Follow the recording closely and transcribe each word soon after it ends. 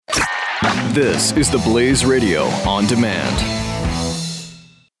This is the Blaze Radio on demand.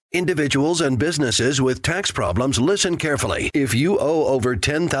 Individuals and businesses with tax problems, listen carefully. If you owe over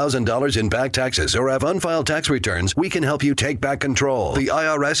 $10,000 in back taxes or have unfiled tax returns, we can help you take back control. The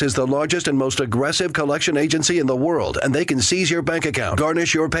IRS is the largest and most aggressive collection agency in the world, and they can seize your bank account,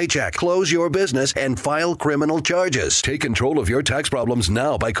 garnish your paycheck, close your business, and file criminal charges. Take control of your tax problems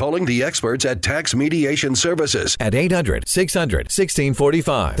now by calling the experts at Tax Mediation Services at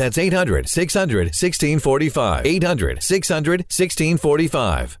 800-600-1645. That's 800-600-1645.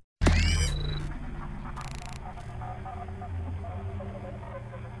 800-600-1645.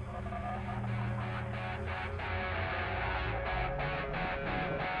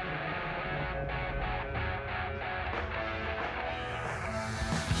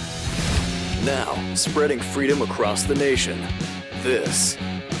 Now, spreading freedom across the nation. This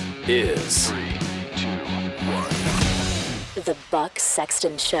is 3, 2, 1. The Buck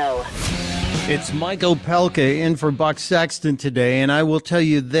Sexton Show. It's Michael Pelka in for Buck Sexton today, and I will tell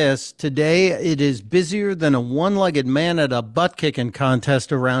you this. Today, it is busier than a one-legged man at a butt-kicking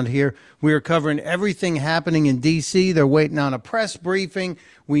contest around here. We are covering everything happening in D.C. They're waiting on a press briefing.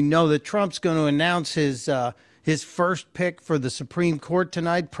 We know that Trump's going to announce his first pick for the Supreme Court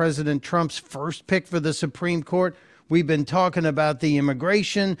tonight, President Trump's first pick for the Supreme Court. We've been talking about the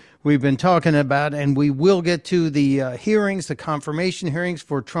immigration. We've been talking about, and we will get to the hearings, the confirmation hearings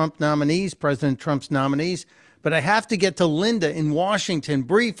for Trump nominees, President Trump's nominees. But I have to get to Linda in Washington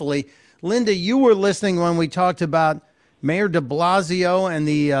briefly. Linda, you were listening when we talked about Mayor de Blasio and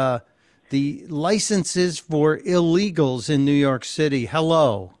the licenses for illegals in New York City.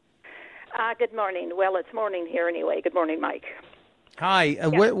 Hello. Good morning. Well, it's morning here anyway. Good morning, Mike. Hi.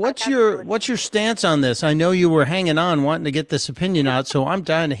 What's your stance on this? I know you were hanging on, wanting to get this opinion out, so I'm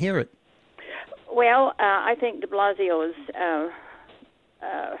dying to hear it. Well, I think de Blasio is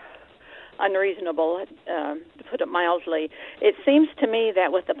unreasonable, to put it mildly. It seems to me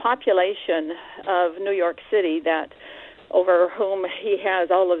that with the population of New York City, that over whom he has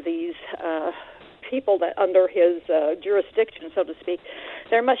all of these people that under his jurisdiction, so to speak,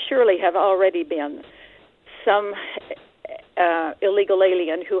 there must surely have already been some illegal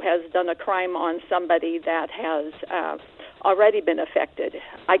alien who has done a crime on somebody that has already been affected.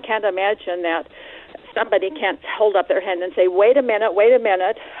 I can't imagine that somebody can't hold up their hand and say, wait a minute,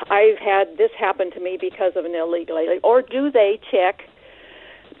 I've had this happen to me because of an illegal alien. Or do they check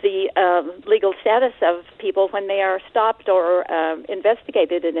the legal status of people when they are stopped or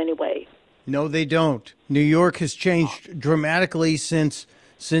investigated in any way? No, they don't. New York has changed dramatically since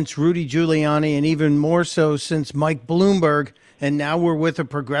Rudy Giuliani, and even more so since Mike Bloomberg. And now we're with a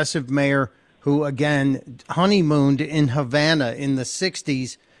progressive mayor who, again, honeymooned in Havana in the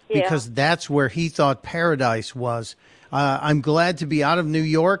 60s because that's where he thought paradise was. I'm glad to be out of New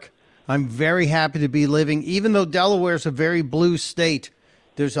York. I'm very happy to be living, even though Delaware's a very blue state,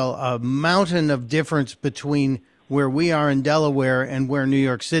 there's a mountain of difference between where we are in Delaware and where New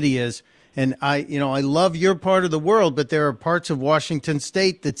York City is. And I love your part of the world, but there are parts of Washington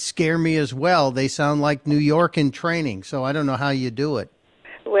State that scare me as well. They sound like New York in training, so I don't know how you do it.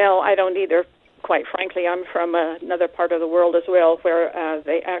 Well, I don't either, quite frankly. I'm from another part of the world as well where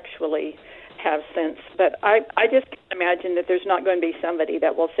they actually have sense. But I just can't imagine that there's not going to be somebody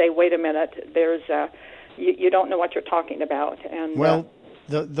that will say, wait a minute, there's you don't know what you're talking about. And well,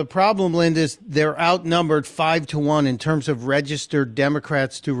 The problem, Linda, is they're outnumbered 5-1 in terms of registered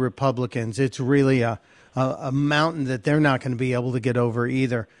Democrats to Republicans. It's really a mountain that they're not going to be able to get over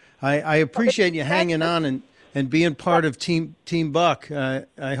either. I appreciate you hanging on and being part of Team Buck.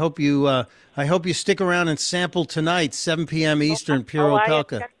 I hope you stick around and sample tonight, 7 p.m. Eastern, Pure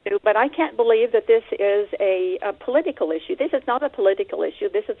Opelka. But I can't believe that this is a political issue. This is not a political issue.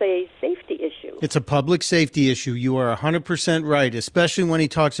 This is a safety issue. It's a public safety issue. You are 100% right, especially when he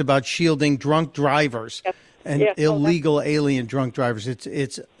talks about shielding drunk drivers and illegal alien drunk drivers.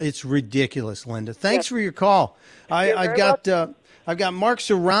 It's ridiculous, Linda. Thanks for your call. I've got Mark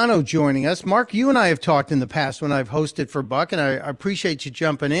Serrano joining us. Mark, you and I have talked in the past when I've hosted for Buck, and I appreciate you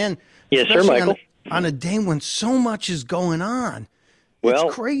jumping in. Yes, sir, Michael. On a day when so much is going on. Well,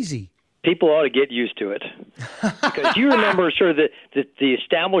 it's crazy. People ought to get used to it. Because you remember sort of the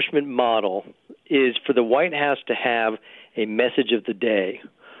establishment model is for the White House to have a message of the day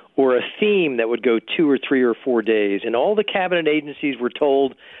or a theme that would go 2 or 3 or 4 days. And all the cabinet agencies were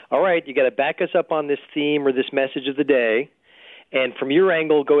told, all right, you got to back us up on this theme or this message of the day. And from your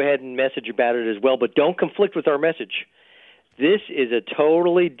angle, go ahead and message about it as well, but don't conflict with our message. This is a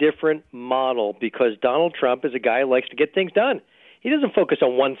totally different model because Donald Trump is a guy who likes to get things done. He doesn't focus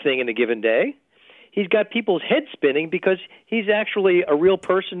on one thing in a given day. he's got people's heads spinning because he's actually a real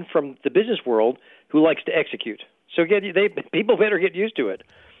person from the business world who likes to execute. So people better get used to it.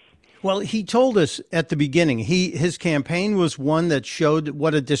 Well, he told us at the beginning, his campaign was one that showed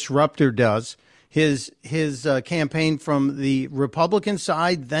what a disruptor does. His campaign from the Republican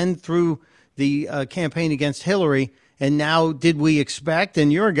side, then through the campaign against Hillary, and now did we expect?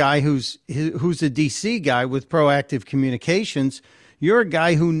 And you're a guy who's a D.C. guy with proactive communications. You're a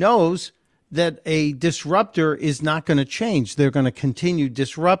guy who knows that a disruptor is not going to change. They're going to continue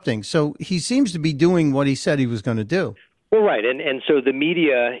disrupting. So he seems to be doing what he said he was going to do. Well, right, and so the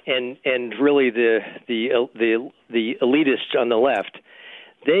media and really the elitists on the left,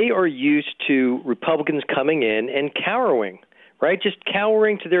 they are used to Republicans coming in and cowering, right? Just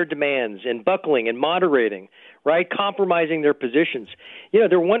cowering to their demands and buckling and moderating, right? Compromising their positions. You know,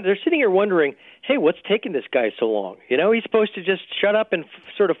 they're sitting here wondering, hey, what's taking this guy so long? You know, he's supposed to just shut up and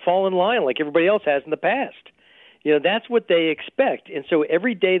sort of fall in line like everybody else has in the past. You know, that's what they expect. And so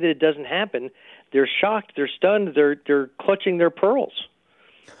every day that it doesn't happen, they're shocked, they're stunned, they're clutching their pearls.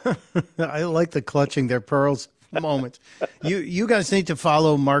 I like the clutching their pearls moment. You guys need to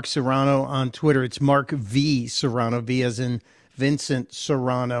follow Mark Serrano on Twitter. It's Mark V. Serrano, V as in Vincent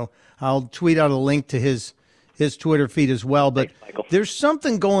Serrano. I'll tweet out a link to his Twitter feed as well. But thanks, there's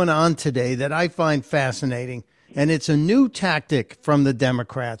something going on today that I find fascinating, and it's a new tactic from the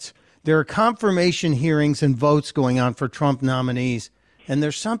Democrats. There are confirmation hearings and votes going on for Trump nominees, and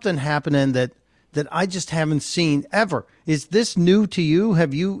there's something happening that I just haven't seen ever. Is this new to you?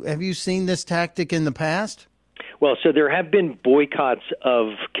 Have you seen this tactic in the past? Well, so there have been boycotts of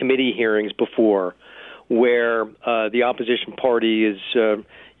committee hearings before where the opposition party is,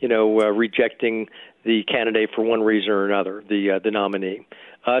 rejecting the candidate for one reason or another, the nominee.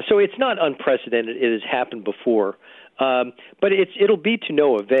 So it's not unprecedented. It has happened before. But it'll be to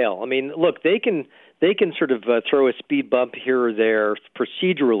no avail. I mean, look, they can sort of throw a speed bump here or there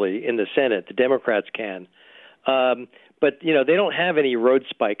procedurally in the Senate. The Democrats can. But, you know, they don't have any road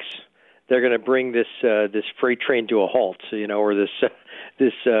spikes. They're going to bring this freight train to a halt, or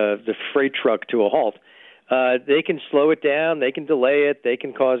the freight truck to a halt. They can slow it down. They can delay it. They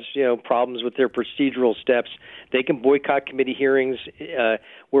can cause, problems with their procedural steps. They can boycott committee hearings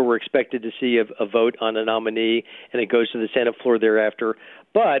where we're expected to see a vote on a nominee, and it goes to the Senate floor thereafter.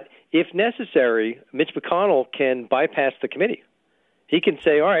 But if necessary, Mitch McConnell can bypass the committee. He can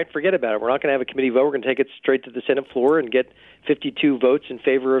say, all right, forget about it. We're not going to have a committee vote. We're going to take it straight to the Senate floor and get 52 votes in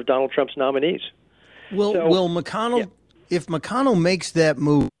favor of Donald Trump's nominees. Will McConnell, yeah. If McConnell makes that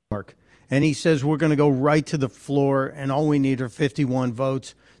move, Mark, and he says we're going to go right to the floor and all we need are 51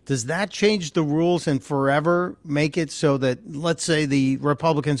 votes, does that change the rules and forever make it so that, let's say the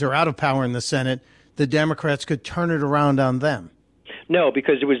Republicans are out of power in the Senate, the Democrats could turn it around on them? No,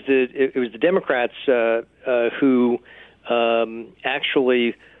 because it was the Democrats who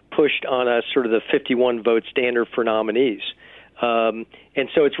actually pushed on us sort of the 51 vote standard for nominees. And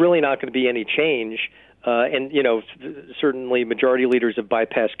so it's really not going to be any change. And, certainly majority leaders have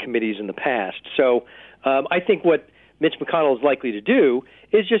bypassed committees in the past. So I think what Mitch McConnell is likely to do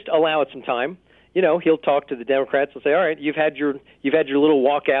is just allow it some time. He'll talk to the Democrats and say, all right, you've had your little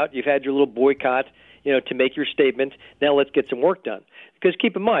walkout, you've had your little boycott, to make your statement. Now let's get some work done. Because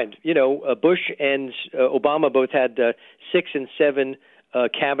keep in mind, Bush and Obama both had 6 and 7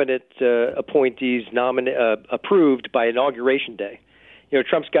 cabinet appointees approved by Inauguration Day.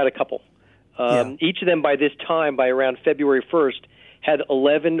 Trump's got a couple. Each of them by this time, by around February 1st, had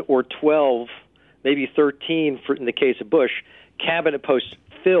 11 or 12, maybe 13 in the case of Bush, cabinet posts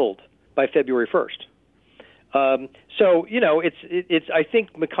filled by February 1st. So, it's. I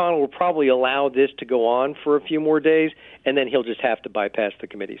think McConnell will probably allow this to go on for a few more days, and then he'll just have to bypass the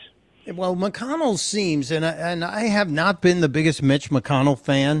committees. Well, McConnell seems, and I have not been the biggest Mitch McConnell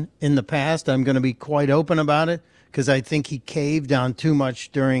fan in the past. I'm going to be quite open about it because I think he caved on too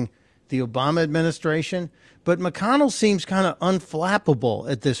much during the Obama administration. But McConnell seems kind of unflappable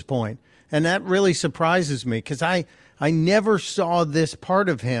at this point, and that really surprises me because I never saw this part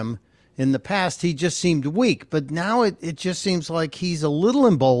of him. In the past, he just seemed weak, but now it just seems like he's a little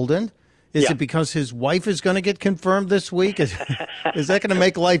emboldened. Is it because his wife is going to get confirmed this week? Is that going to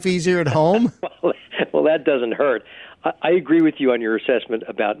make life easier at home? Well, that doesn't hurt. I agree with you on your assessment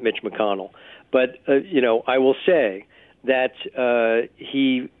about Mitch McConnell, but I will say that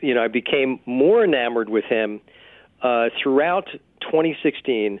I became more enamored with him throughout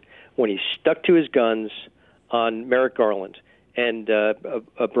 2016 when he stuck to his guns on Merrick Garland and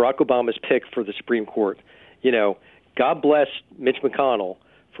Barack Obama's pick for the Supreme Court. God bless Mitch McConnell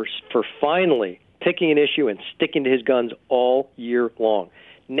for finally picking an issue and sticking to his guns all year long.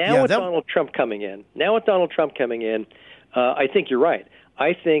 Now with Donald Trump coming in, I think you're right.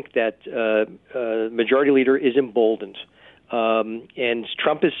 I think that Majority Leader is emboldened. And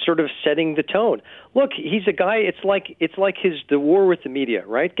Trump is sort of setting the tone. Look, he's a guy. It's like the war with the media,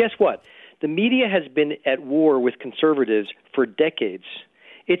 right? Guess what? The media has been at war with conservatives for decades.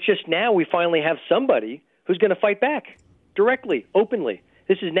 It's just now we finally have somebody who's going to fight back directly, openly.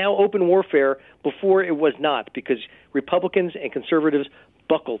 This is now open warfare. Before it was not, because Republicans and conservatives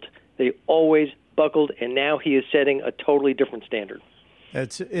buckled. They always buckled, and now he is setting a totally different standard.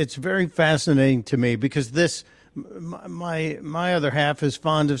 It's very fascinating to me because this. My other half is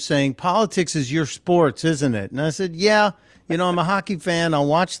fond of saying politics is your sports, isn't it? And I said, yeah, I'm a hockey fan. I'll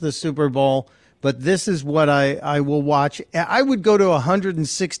watch the Super Bowl, but this is what I will watch. I would go to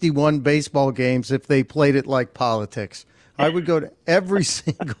 161 baseball games if they played it like politics. I would go to every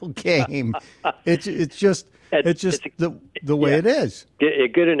single game. It's just the way it is. A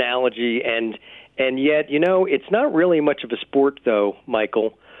good analogy, and yet it's not really much of a sport though,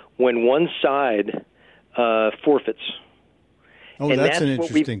 Michael, when one side forfeits. Oh, and that's an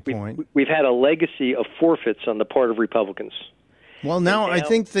interesting point. We've had a legacy of forfeits on the part of Republicans. Well, now I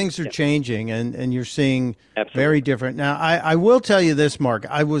think things are changing, and you're seeing very different. Now, I will tell you this, Mark.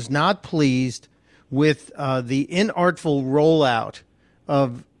 I was not pleased with the inartful rollout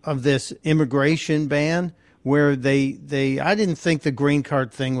of this immigration ban, where I didn't think the green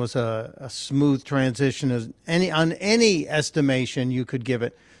card thing was a smooth transition on any estimation you could give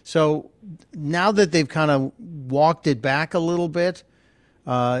it. So now that they've kind of walked it back a little bit,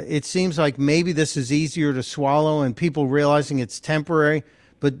 it seems like maybe this is easier to swallow and people realizing it's temporary.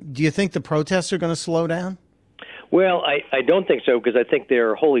 But do you think the protests are going to slow down? Well, I don't think so, because I think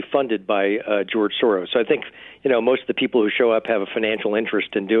they're wholly funded by George Soros. So I think, most of the people who show up have a financial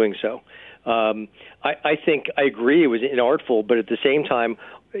interest in doing so. I think I agree it was inartful, but at the same time,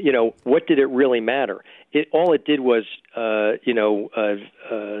 what did it really matter? All it did was,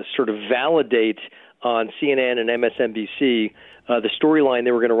 sort of validate on CNN and MSNBC the storyline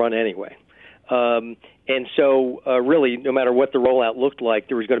they were going to run anyway. And so, really, no matter what the rollout looked like,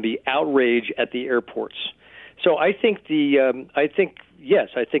 there was going to be outrage at the airports. So I think I think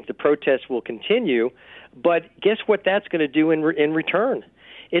the protests will continue, but guess what that's going to do in return?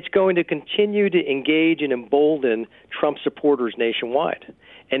 It's going to continue to engage and embolden Trump supporters nationwide.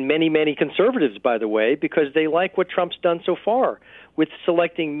 And many, many conservatives, by the way, because they like what Trump's done so far with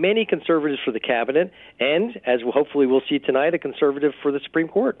selecting many conservatives for the cabinet and, as hopefully we'll see tonight, a conservative for the Supreme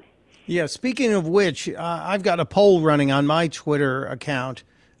Court. Yeah, speaking of which, I've got a poll running on my Twitter account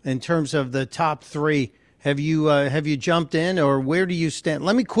in terms of the top three. Have you jumped in, or where do you stand?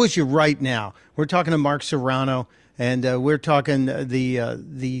 Let me quiz you right now. We're talking to Mark Serrano. And we're talking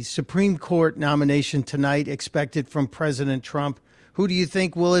the Supreme Court nomination tonight expected from President Trump. Who do you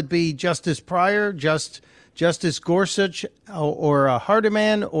think? Will it be Justice Breyer, Justice Gorsuch, or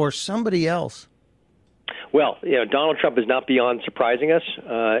Hardiman, or somebody else? Well, Donald Trump is not beyond surprising us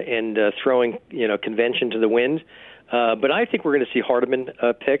and throwing convention to the wind. But I think we're going to see Hardiman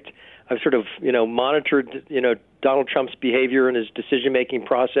picked. I've sort of monitored Donald Trump's behavior and his decision-making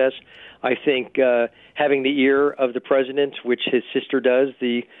process. I think having the ear of the president, which his sister does,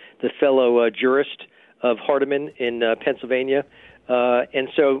 the fellow jurist of Hardiman in Pennsylvania, and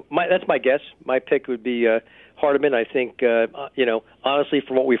so that's my guess. My pick would be Hardiman. I think honestly,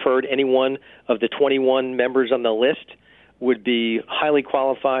 from what we've heard, any one of the 21 members on the list would be highly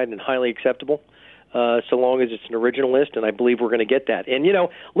qualified and highly acceptable. So long as it's an original list, and I believe we're going to get that. And,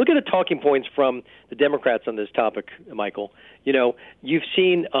 look at the talking points from the Democrats on this topic, Michael. You've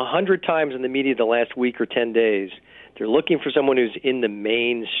seen 100 times in the media the last week or 10 days, they're looking for someone who's in the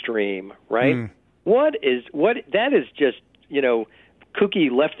mainstream, right? That is just, kooky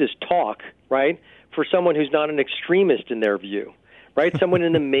leftist talk, right, for someone who's not an extremist in their view. Right, someone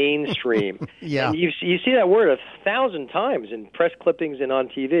in the mainstream. Yeah. And you see that word 1,000 times in press clippings and on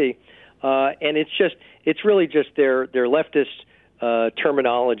TV. And it's really just their leftist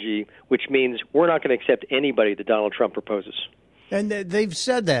terminology, which means we're not going to accept anybody that Donald Trump proposes. And they've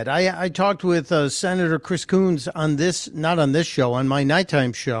said that. I talked with Senator Chris Coons on not on this show, on my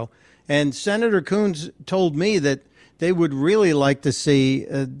nighttime show, and Senator Coons told me that they would really like to see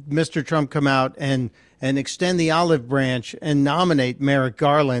Mr. Trump come out and extend the olive branch and nominate Merrick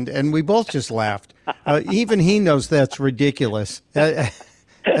Garland, and we both just laughed. Even he knows that's ridiculous.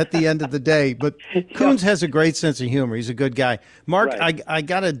 At the end of the day, but Coons has a great sense of humor. He's a good guy. Mark, right. I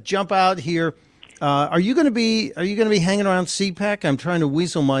got to jump out here. Are you going to be hanging around CPAC? I'm trying to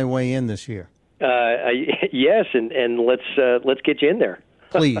weasel my way in this year. Yes, and let's get you in there.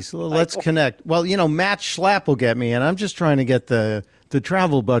 Please, let's connect. Well, Matt Schlapp will get me, and I'm just trying to get the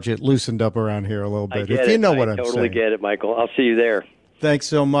travel budget loosened up around here a little bit. What I'm saying. I totally get it, Michael. I'll see you there. Thanks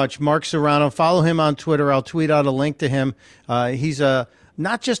so much. Mark Serrano, follow him on Twitter. I'll tweet out a link to him. He's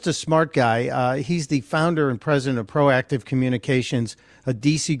not just a smart guy. He's the founder and president of Proactive Communications, a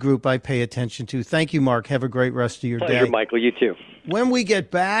DC group I pay attention to. Thank you, Mark. Have a great rest of your Pleasure, day. Michael. You too. When we get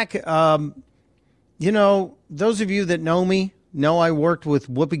back, those of you that know me know I worked with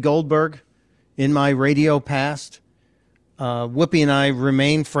Whoopi Goldberg in my radio past. Whoopi and I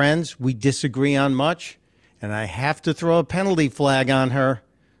remain friends. We disagree on much. And I have to throw a penalty flag on her.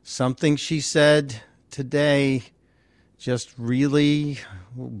 Something she said today just really,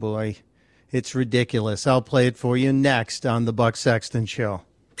 oh boy, it's ridiculous. I'll play it for you next on The Buck Sexton Show.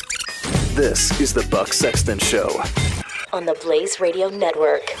 This is The Buck Sexton Show on the Blaze Radio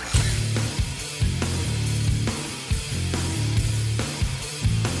Network.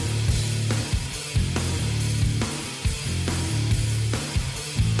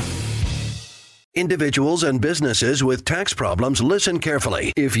 Individuals and businesses with tax problems, listen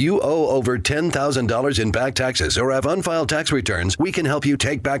carefully. If you owe over $10,000 in back taxes or have unfiled tax returns, we can help you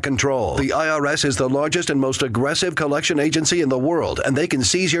take back control. The IRS is the largest and most aggressive collection agency in the world, and they can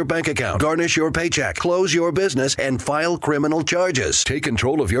seize your bank account, garnish your paycheck, close your business, and file criminal charges. Take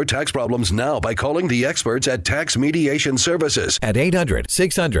control of your tax problems now by calling the experts at Tax Mediation Services at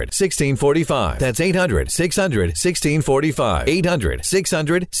 800-600-1645. That's 800-600-1645.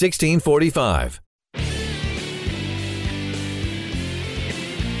 800-600-1645.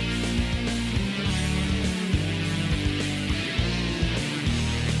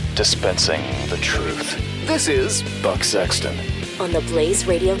 Dispensing the truth. This is Buck Sexton on the Blaze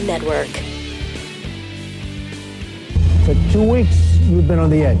Radio Network. For 2 weeks, you've been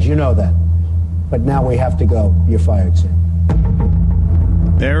on the edge. You know that. But now we have to go. You're fired,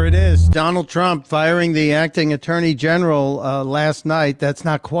 Sam. There it is. Donald Trump firing the acting attorney general last night. That's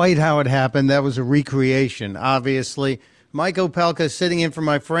not quite how it happened. That was a recreation, obviously. Mike Opelka sitting in for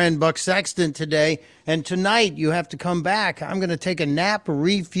my friend Buck Sexton today. And tonight you have to come back. I'm going to take a nap,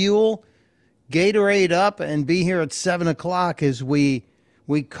 refuel, Gatorade up, and be here at 7 o'clock as we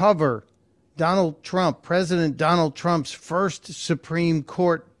cover Donald Trump, President Donald Trump's first Supreme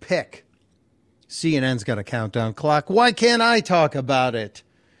Court pick. CNN's got a countdown clock. Why can't I talk about it?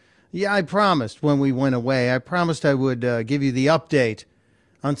 Yeah, I promised when we went away. I promised I would give you the update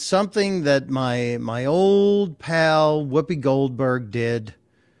on something that my old pal Whoopi Goldberg did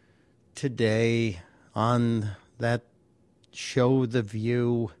today on that show, The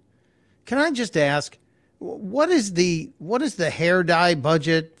View. Can I just ask, what is the hair dye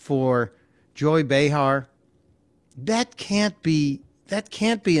budget for Joy Behar? That can't be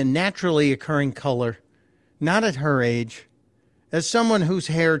a naturally occurring color, not at her age. As someone whose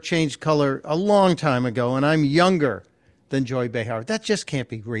hair changed color a long time ago, and I'm younger than Joy Behar, that just can't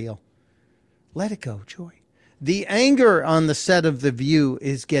be real. Let it go, Joy. The anger on the set of The View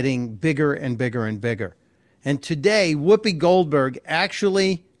is getting bigger and bigger and bigger. And today, Whoopi Goldberg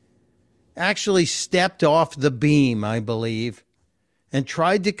actually stepped off the beam, I believe, and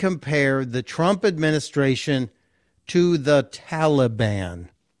tried to compare the Trump administration to the Taliban.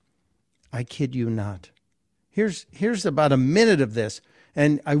 I kid you not. Here's about a minute of this,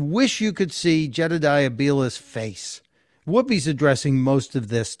 and I wish you could see Jedediah Bila's face. Whoopi's addressing most of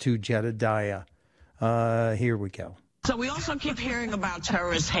this to Jedediah. Here we go. So we also keep hearing about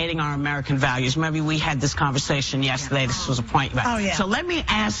terrorists hating our American values. Maybe we had this conversation yesterday. This was a point about. Oh, yeah. So let me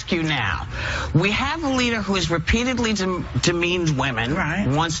ask you now. We have a leader who has repeatedly demeaned women, right,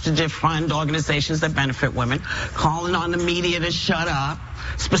 wants to defund organizations that benefit women, calling on the media to shut up,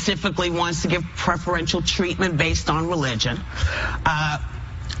 specifically wants to give preferential treatment based on religion.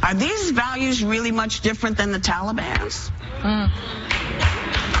 Are these values really much different than the Taliban's?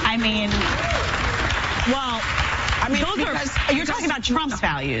 I mean, you're talking about Trump's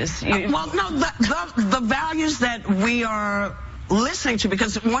values. The values that we are listening to,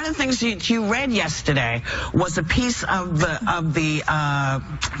 because one of the things you read yesterday was a piece of the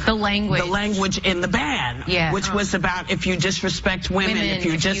language in the ban, which was about if you disrespect women, if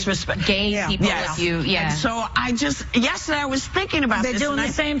you disrespect gay people, And so yesterday I was thinking about this. They're doing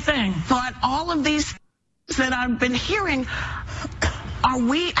the same thing. Thought all of these things that I've been hearing.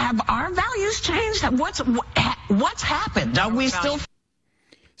 Have our values changed? What's happened? Are we still?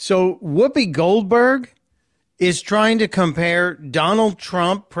 So Whoopi Goldberg is trying to compare Donald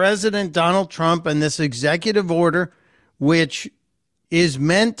Trump, President Donald Trump, and this executive order, which is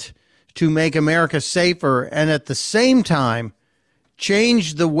meant to make America safer and at the same time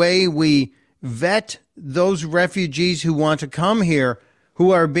change the way we vet those refugees who want to come here, who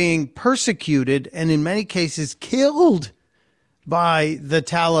are being persecuted and in many cases killed by the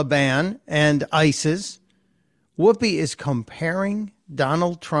Taliban and ISIS. Whoopi is comparing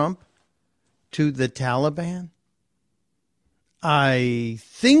Donald Trump to the Taliban. I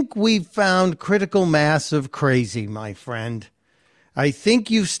think we've found critical mass of crazy, my friend. I think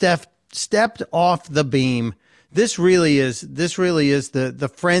you've stepped off the beam. This really is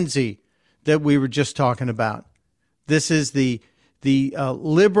the frenzy that we were just talking about. This is the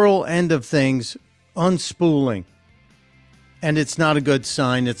liberal end of things unspooling. And it's not a good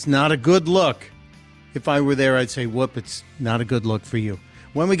sign. It's not a good look. If I were there, I'd say, whoop, it's not a good look for you.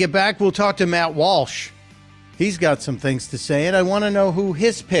 When we get back, we'll talk to Matt Walsh. He's got some things to say, and I want to know who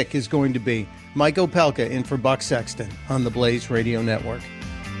his pick is going to be. Mike Opelka in for Buck Sexton on the Blaze Radio Network.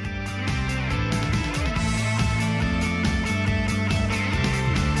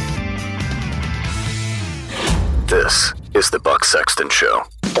 This is the Buck Sexton Show.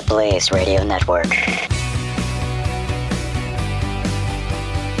 The Blaze Radio Network.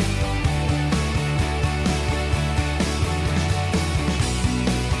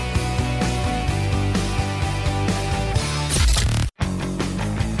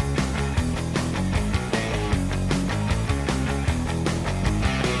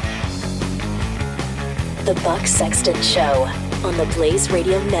 The Buck Sexton Show on the Blaze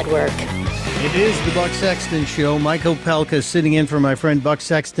Radio Network. It is the Buck Sexton Show. Mike Opelka sitting in for my friend Buck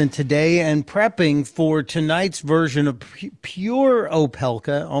Sexton today and prepping for tonight's version of Pure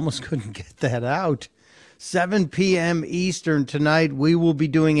Opelka. Almost couldn't get that out. 7 p.m. Eastern tonight, we will be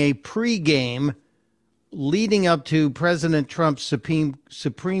doing a pregame leading up to President Trump's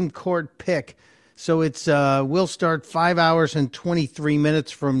Supreme Court pick. So we'll start 5 hours and 23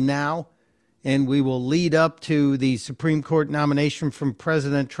 minutes from now, and we will lead up to the Supreme Court nomination from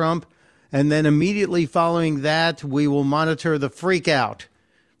President Trump. And then immediately following that, we will monitor the freak out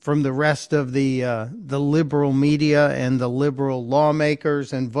from the rest of the liberal media and the liberal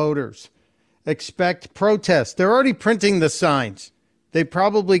lawmakers and voters. Expect protests. They're already printing the signs. They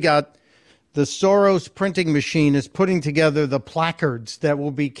probably got the Soros printing machine is putting together the placards that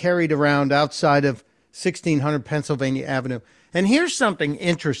will be carried around outside of 1600 Pennsylvania Avenue. And here's something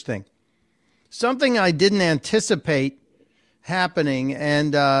interesting, something I didn't anticipate happening,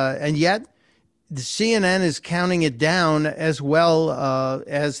 and yet the CNN is counting it down as well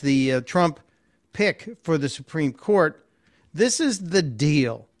as the Trump pick for the Supreme Court. This is the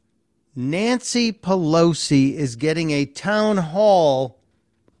deal. Nancy Pelosi is getting a town hall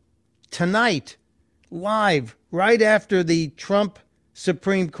tonight, live, right after the Trump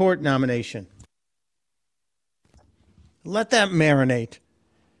Supreme Court nomination. Let that marinate.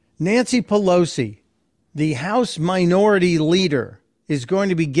 Nancy Pelosi, the House Minority Leader, is going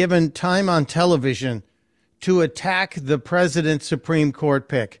to be given time on television to attack the president's Supreme Court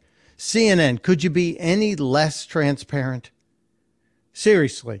pick. CNN, could you be any less transparent?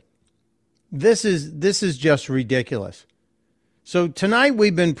 Seriously, this is just ridiculous. So tonight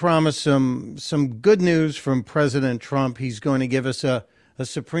we've been promised some good news from President Trump. He's going to give us a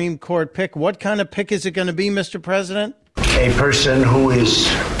Supreme Court pick. What kind of pick is it going to be, Mr. President? A person who is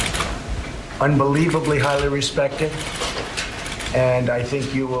unbelievably highly respected, and I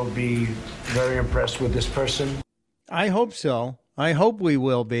think you will be very impressed with this person. I hope so. I hope we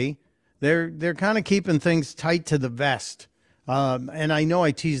will be. They're kind of keeping things tight to the vest. And I know I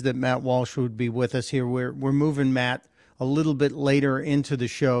teased that Matt Walsh would be with us here. We're moving Matt a little bit later into the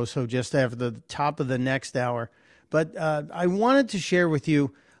show, so just after the top of the next hour. But I wanted to share with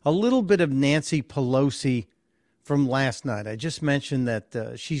you a little bit of Nancy Pelosi from last night. I just mentioned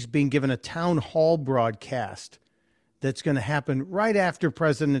that she's being given a town hall broadcast that's going to happen right after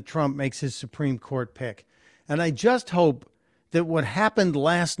President Trump makes his Supreme Court pick. And I just hope that what happened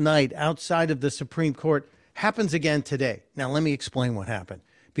last night outside of the Supreme Court happens again today. Now, let me explain what happened,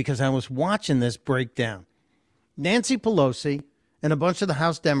 because I was watching this breakdown. Nancy Pelosi and a bunch of the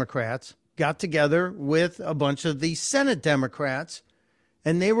House Democrats got together with a bunch of the Senate Democrats,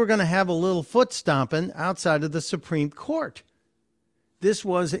 and they were going to have a little foot stomping outside of the Supreme Court. This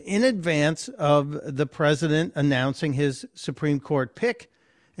was in advance of the president announcing his Supreme Court pick,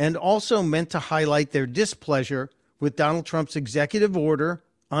 and also meant to highlight their displeasure with Donald Trump's executive order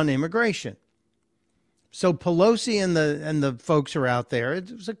on immigration. So Pelosi and the folks are out there. It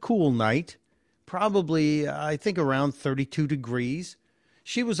was a cool night, probably, I think, around 32 degrees.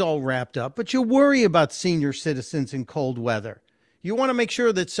 She was all wrapped up, but you worry about senior citizens in cold weather. You want to make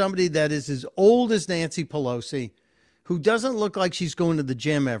sure that somebody that is as old as Nancy Pelosi, who doesn't look like she's going to the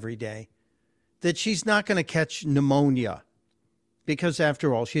gym every day, that she's not going to catch pneumonia. Because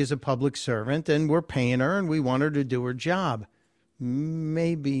after all, she is a public servant and we're paying her and we want her to do her job.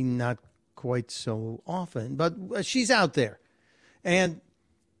 maybe not quite so often, but she's out there. And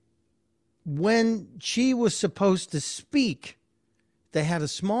when she was supposed to speak, they had a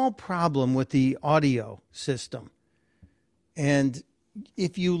small problem with the audio system. And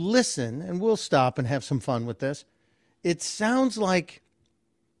if you listen, and we'll stop and have some fun with this, it sounds like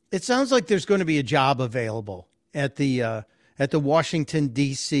there's going to be a job available at the Washington,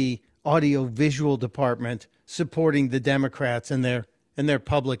 D.C. audio visual department supporting the Democrats in their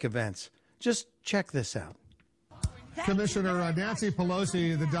public events. Just check this out. Commissioner Nancy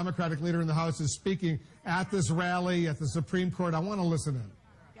Pelosi, the Democratic leader in the House, is speaking at this rally at the Supreme Court. I want to listen in.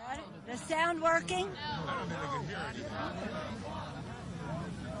 Got it? The sound working?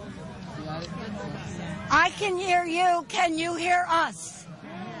 I can hear you. Can you hear us?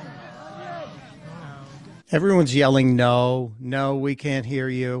 Everyone's yelling, no, we can't hear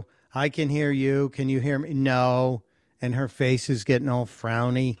you. I can hear you. Can you hear me? No. And her face is getting all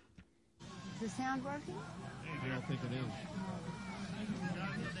frowny. Is the sound working? I don't think it is.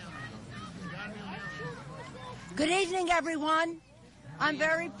 Good evening, everyone. I'm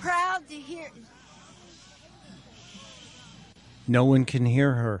very proud to hear. No one can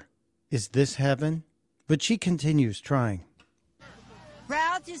hear her. Is this heaven? But she continues trying.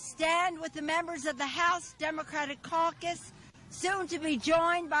 Proud to stand with the members of the House Democratic Caucus, soon to be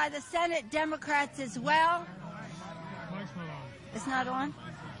joined by the Senate Democrats as well. It's not on?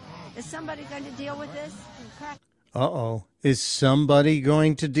 Is somebody going to deal with this? Uh-oh. Is somebody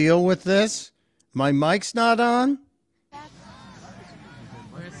going to deal with this? My mic's not on?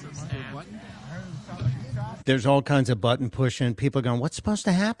 There's all kinds of button pushing. People are going, what's supposed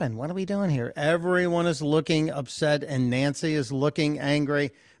to happen? What are we doing here? Everyone is looking upset, and Nancy is looking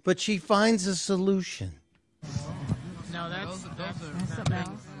angry, but she finds a solution. No, that's something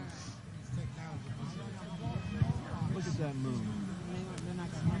else. Look at that moon.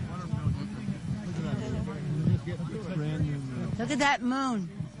 Look at that moon.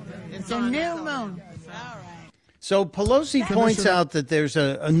 It's a new moon. So Pelosi points out that there's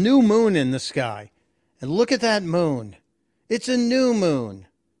a new moon in the sky. And look at that moon. It's a new moon,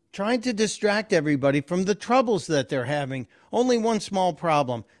 trying to distract everybody from the troubles that they're having. Only one small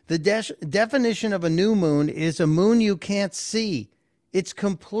problem. The definition of a new moon is a moon you can't see. It's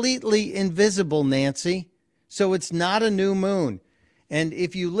completely invisible, Nancy. So it's not a new moon. And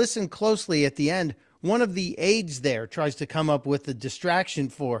if you listen closely at the end, one of the aides there tries to come up with a distraction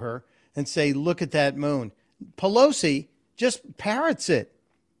for her and say, look at that moon. Pelosi just parrots it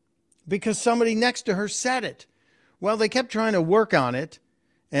because somebody next to her said it. Well, they kept trying to work on it,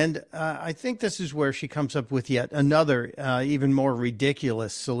 and I think this is where she comes up with yet another, even more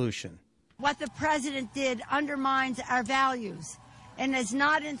ridiculous solution. What the president did undermines our values and is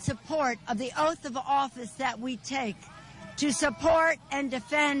not in support of the oath of office that we take to support and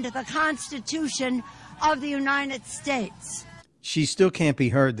defend the Constitution of the United States. She still can't be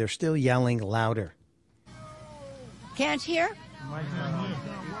heard. They're still yelling louder. Can't hear?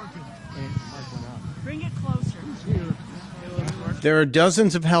 Bring it closer. There are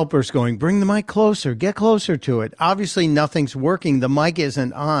dozens of helpers going, bring the mic closer, get closer to it. Obviously, nothing's working. The mic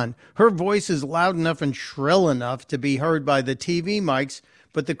isn't on. Her voice is loud enough and shrill enough to be heard by the TV mics,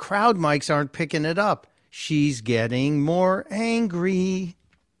 but the crowd mics aren't picking it up. She's getting more angry.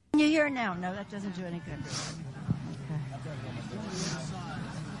 Can you hear now? No, that doesn't do any good.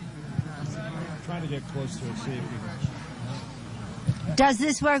 Trying to get close to it, see if you can. Does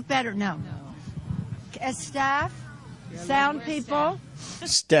this work better? No. As staff, sound people.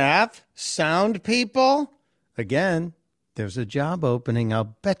 Staff, sound people. Again, there's a job opening,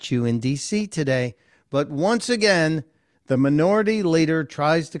 I'll bet you, in D.C. today. But once again, the minority leader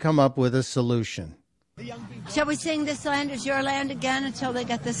tries to come up with a solution. Shall we sing This Land Is Your Land again until they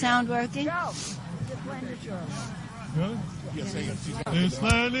get the sound working? This land is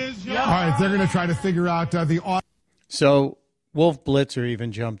yours. All right, they're going to try to figure out the audio. So Wolf Blitzer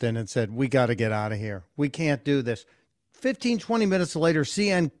even jumped in and said, we got to get out of here. We can't do this. 15, 20 minutes later,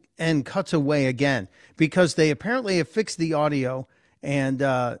 CNN cuts away again because they apparently have fixed the audio,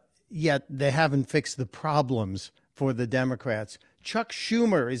 and yet they haven't fixed the problems for the Democrats. Chuck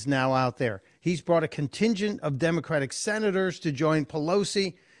Schumer is now out there. He's brought a contingent of Democratic senators to join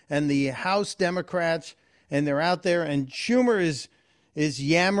Pelosi and the House Democrats, and they're out there, and Schumer is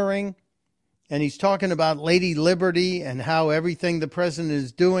yammering, and he's talking about Lady Liberty and how everything the president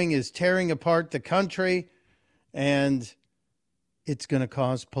is doing is tearing apart the country, and it's going to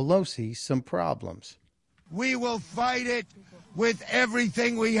cause Pelosi some problems. We will fight it with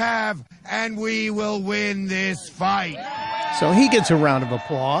everything we have, and we will win this fight. So he gets a round of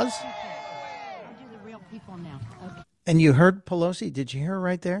applause. And you heard Pelosi? Did you hear her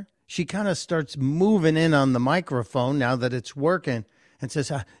right there? She kind of starts moving in on the microphone now that it's working and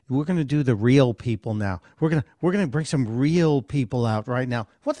says, we're going to do the real people now. We're going to bring some real people out right now.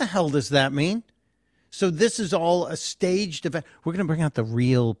 What the hell does that mean? So this is all a staged event. We're going to bring out the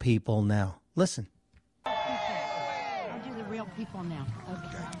real people now. Listen. I'll do the real people now.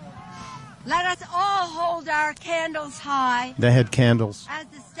 Okay. Let us all hold our candles high. They had candles. As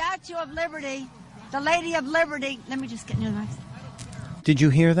the Statue of Liberty, the Lady of Liberty. Let me just get near the mic. Did you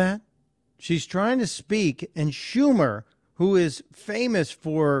hear that? She's trying to speak, and Schumer, who is famous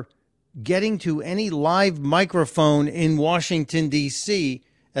for getting to any live microphone in Washington, D.C.,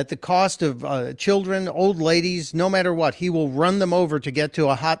 at the cost of children, old ladies, no matter what, he will run them over to get to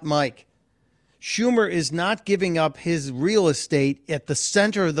a hot mic. Schumer is not giving up his real estate at the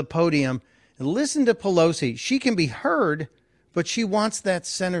center of the podium. And listen to Pelosi. She can be heard, but she wants that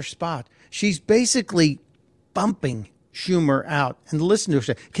center spot. She's basically bumping Schumer out. And listen to her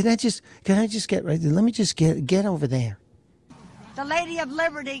say, can I just get right there? Let me just get over there. The Lady of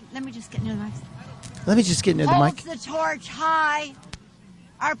Liberty. Let me just get near the mic. Let me just get near the mic. Holds the torch high.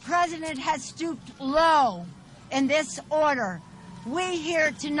 Our president has stooped low in this order. We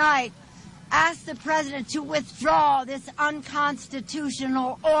here tonight ask the president to withdraw this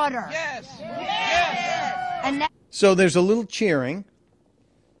unconstitutional order. Yes. And now- So there's a little cheering,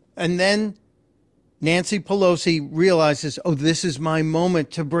 and then Nancy Pelosi realizes, oh, this is my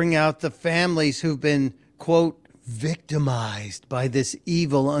moment to bring out the families who've been, quote, victimized by this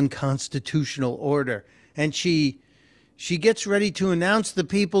evil unconstitutional order. And she gets ready to announce the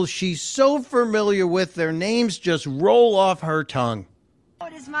people she's so familiar with. Their names just roll off her tongue.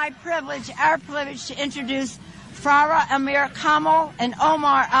 It is my privilege, our privilege, to introduce Farah Amir Kamal and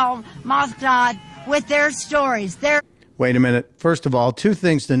Omar al-Mazhdad with their stories. Wait a minute. First of all, two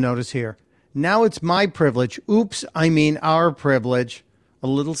things to notice here. Now it's my privilege. Oops, I mean our privilege. A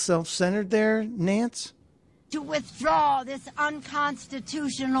little self-centered there, Nance? To withdraw this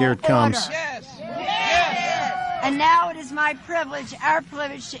unconstitutional Here it comes. order. Yes. And now it is my privilege, our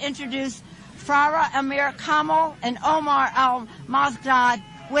privilege, to introduce Farah Amir Kamal and Omar al-Mazhdad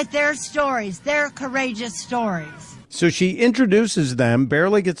with their stories, their courageous stories. So she introduces them,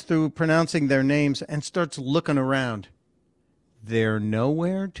 barely gets through pronouncing their names, and starts looking around. They're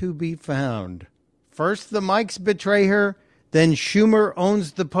nowhere to be found. First the mics betray her, then Schumer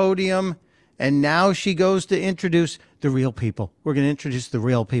owns the podium, and now she goes to introduce the real people. We're going to introduce the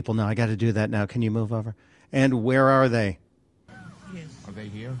real people now. I got to do that now. Can you move over? And where are they? Are they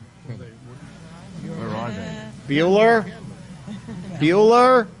here? Where are they? Bueller?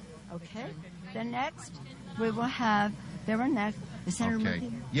 Bueller? Okay. Then next, we will have, they were next, the Senator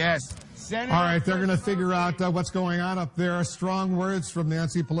McKee. Yes. Senator. All right, they're going to figure out what's going on up there. Strong words from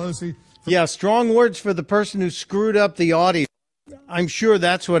Nancy Pelosi. Yeah, strong words for the person who screwed up the audio. I'm sure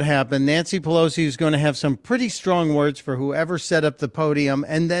that's what happened. Nancy Pelosi is going to have some pretty strong words for whoever set up the podium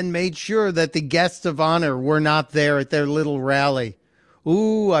and then made sure that the guests of honor were not there at their little rally.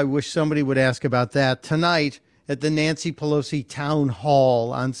 Ooh, I wish somebody would ask about that tonight at the Nancy Pelosi Town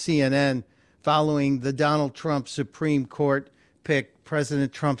Hall on CNN following the Donald Trump Supreme Court pick,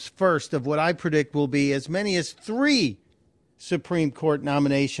 President Trump's first of what I predict will be as many as 3 Supreme Court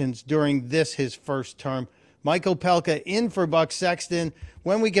nominations during his first term. Mike Opelka in for Buck Sexton.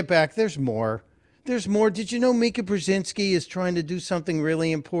 When we get back, there's more. There's more. Did you know Mika Brzezinski is trying to do something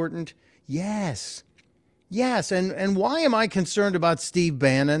really important? Yes. Yes. And why am I concerned about Steve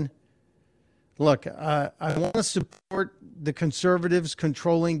Bannon? Look, I want to support the conservatives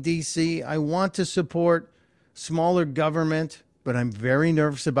controlling D.C. I want to support smaller government, but I'm very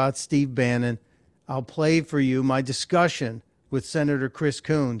nervous about Steve Bannon. I'll play for you my discussion with Senator Chris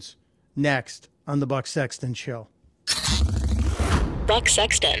Coons next on the Buck Sexton Show. Buck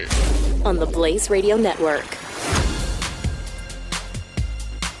Sexton on the Blaze Radio Network.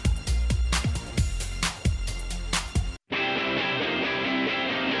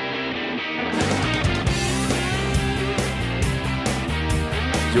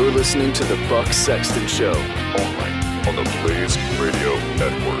 You're listening to the Buck Sexton Show. Only on the Blaze Radio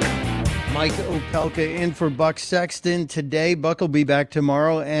Network. Mike Opelka in for Buck Sexton today. Buck will be back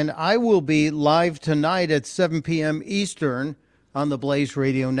tomorrow, and I will be live tonight at 7 p.m. Eastern on the Blaze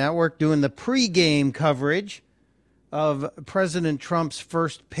Radio Network doing the pregame coverage of President Trump's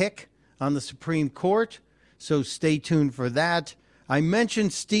first pick on the Supreme Court. So stay tuned for that. I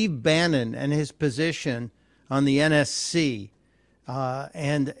mentioned Steve Bannon and his position on the NSC.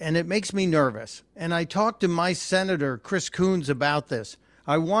 And it makes me nervous. And I talked to my Senator, Chris Coons, about this.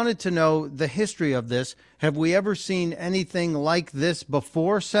 I wanted to know the history of this. Have we ever seen anything like this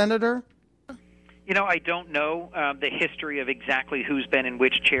before, Senator? I don't know the history of exactly who's been in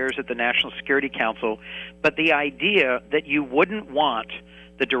which chairs at the National Security Council, but the idea that you wouldn't want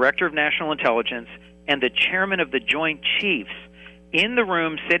the Director of National Intelligence and the Chairman of the Joint Chiefs in the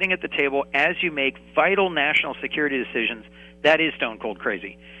room sitting at the table as you make vital national security decisions, that is stone cold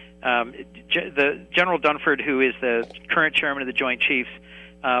crazy. The General Dunford, who is the current Chairman of the Joint Chiefs,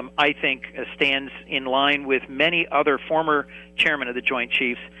 I think stands in line with many other former Chairmen of the Joint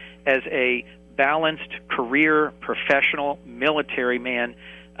Chiefs as a balanced, career, professional, military man.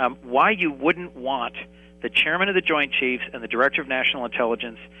 Why you wouldn't want the Chairman of the Joint Chiefs and the Director of National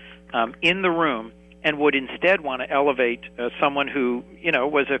Intelligence in the room, and would instead want to elevate someone who,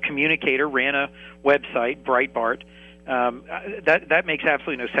 was a communicator, ran a website, Breitbart. That makes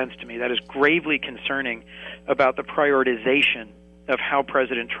absolutely no sense to me. That is gravely concerning about the prioritization of how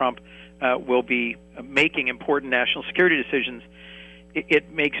President Trump will be making important national security decisions.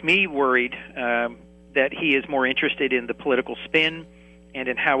 It makes me worried that he is more interested in the political spin and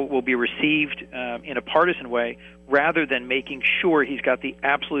in how it will be received in a partisan way, rather than making sure he's got the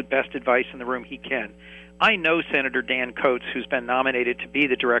absolute best advice in the room he can. I know Senator Dan Coates, who's been nominated to be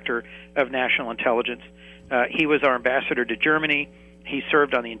the Director of National Intelligence. He was our ambassador to Germany. He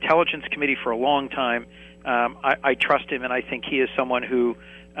served on the Intelligence Committee for a long time. I trust him, and I think he is someone who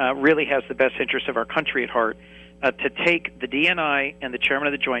really has the best interests of our country at heart. To take the DNI and the Chairman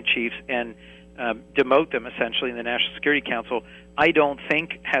of the Joint Chiefs and demote them essentially in the National Security Council, I don't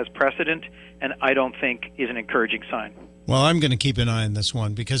think has precedent, and I don't think is an encouraging sign. Well, I'm going to keep an eye on this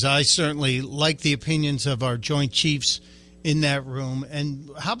one, because I certainly like the opinions of our Joint Chiefs in that room.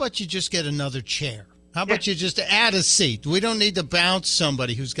 And how about you just get another chair? How about you just add a seat? We don't need to bounce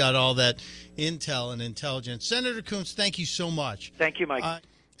somebody who's got all that intel and intelligence. Senator Coons, thank you so much. Thank you, Mike.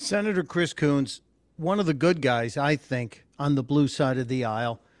 Senator Chris Coons, one of the good guys, I think, on the blue side of the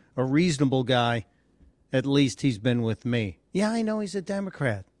aisle, a reasonable guy. At least he's been with me. Yeah, I know he's a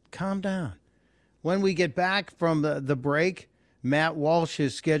Democrat. Calm down. When we get back from the break, Matt Walsh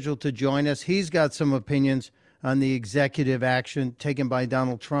is scheduled to join us. He's got some opinions on the executive action taken by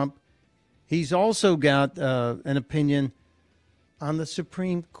Donald Trump. He's also got an opinion on the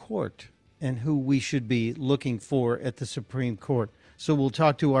Supreme Court and who we should be looking for at the Supreme Court. So we'll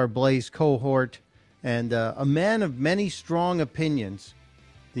talk to our Blaze cohort and a man of many strong opinions,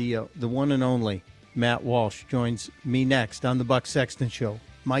 the one and only Matt Walsh joins me next on the Buck Sexton Show.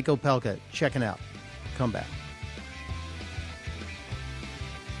 Mike Opelka, checking out. Come back.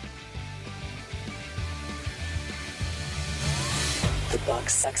 The Buck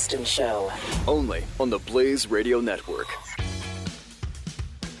Sexton Show. Only on the Blaze Radio Network.